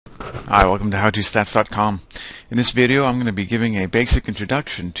Hi, welcome to howtostats.com. In this video I'm going to be giving a basic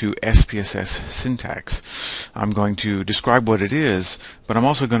introduction to SPSS Syntax. I'm going to describe what it is, but I'm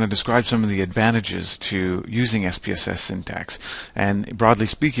also going to describe some of the advantages to using SPSS Syntax. And broadly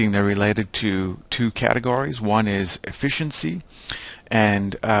speaking, they're related to two categories. One is efficiency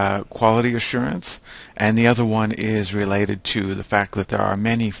and quality assurance, and the other one is related to the fact that there are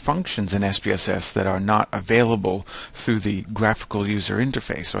many functions in SPSS that are not available through the graphical user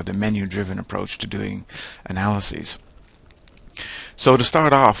interface or the menu-driven approach to doing analyses. So to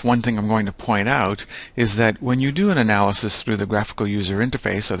start off, one thing I'm going to point out is that when you do an analysis through the graphical user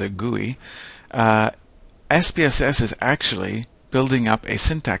interface or the GUI, SPSS is actually building up a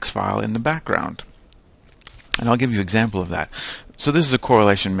syntax file in the background. And I'll give you an example of that. So this is a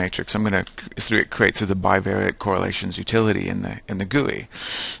correlation matrix. I'm going to create through the bivariate correlations utility in the GUI.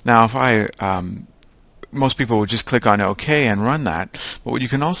 Now, if most people would just click on OK and run that, but what you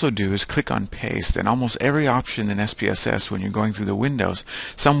can also do is click on paste, and almost every option in SPSS when you're going through the windows,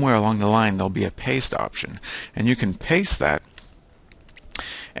 somewhere along the line there'll be a paste option, and you can paste that,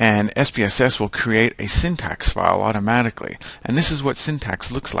 and SPSS will create a syntax file automatically. And this is what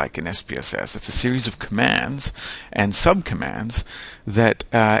syntax looks like in SPSS. It's a series of commands and subcommands that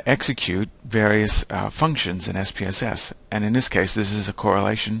execute various functions in SPSS. And in this case, this is a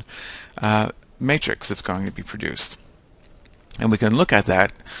correlation matrix that's going to be produced. And we can look at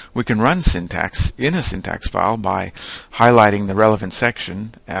that. We can run syntax in a syntax file by highlighting the relevant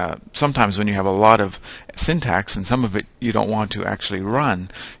section. Sometimes when you have a lot of syntax and some of it you don't want to actually run,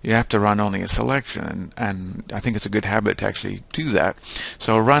 you have to run only a selection, and I think it's a good habit to actually do that.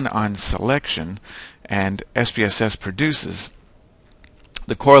 So run on selection, and SPSS produces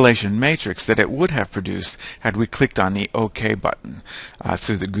the correlation matrix that it would have produced had we clicked on the OK button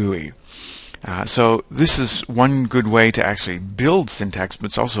through the GUI. So this is one good way to actually build syntax, but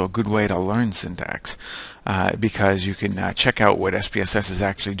it's also a good way to learn syntax because you can check out what SPSS is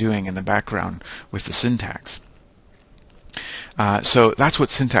actually doing in the background with the syntax. So that's what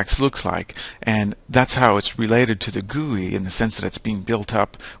syntax looks like, and that's how it's related to the GUI in the sense that it's being built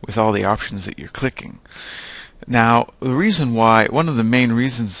up with all the options that you're clicking. Now, the reason why, one of the main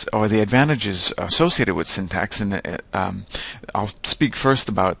reasons or the advantages associated with syntax, and I'll speak first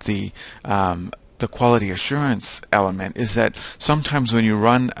about the quality assurance element, is that sometimes when you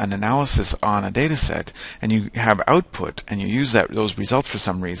run an analysis on a data set and you have output and you use those results for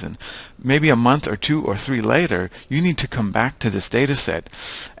some reason, maybe a month or 2 or 3 later, you need to come back to this data set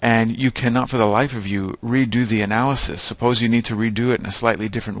and you cannot for the life of you redo the analysis. Suppose you need to redo it in a slightly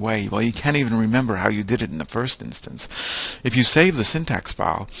different way. Well, you can't even remember how you did it in the first instance. If you save the syntax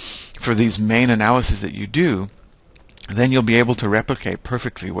file for these main analyses that you do, then you'll be able to replicate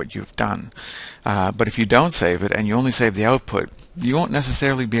perfectly what you've done. But if you don't save it and you only save the output, you won't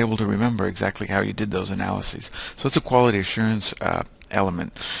necessarily be able to remember exactly how you did those analyses. So it's a quality assurance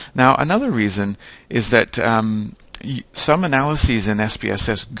element. Now, another reason is that some analyses in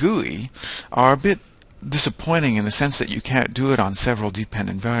SPSS GUI are a bit disappointing in the sense that you can't do it on several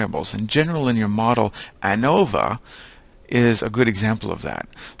dependent variables. In general, in your model, ANOVA is a good example of that.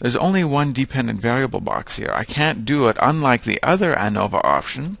 There's only one dependent variable box here. I can't do it, unlike the other ANOVA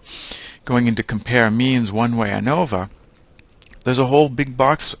option, going into compare means one-way ANOVA. There's a whole big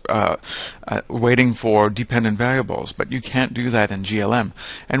box waiting for dependent variables, but you can't do that in GLM.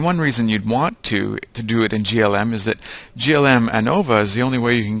 And one reason you'd want to do it in GLM is that GLM ANOVA is the only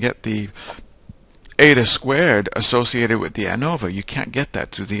way you can get the eta squared associated with the ANOVA. You can't get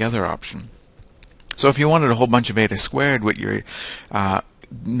that through the other option. So if you wanted a whole bunch of eta squared with your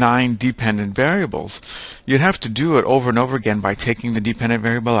 9 dependent variables, you'd have to do it over and over again by taking the dependent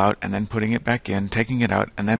variable out and then putting it back in, taking it out, and then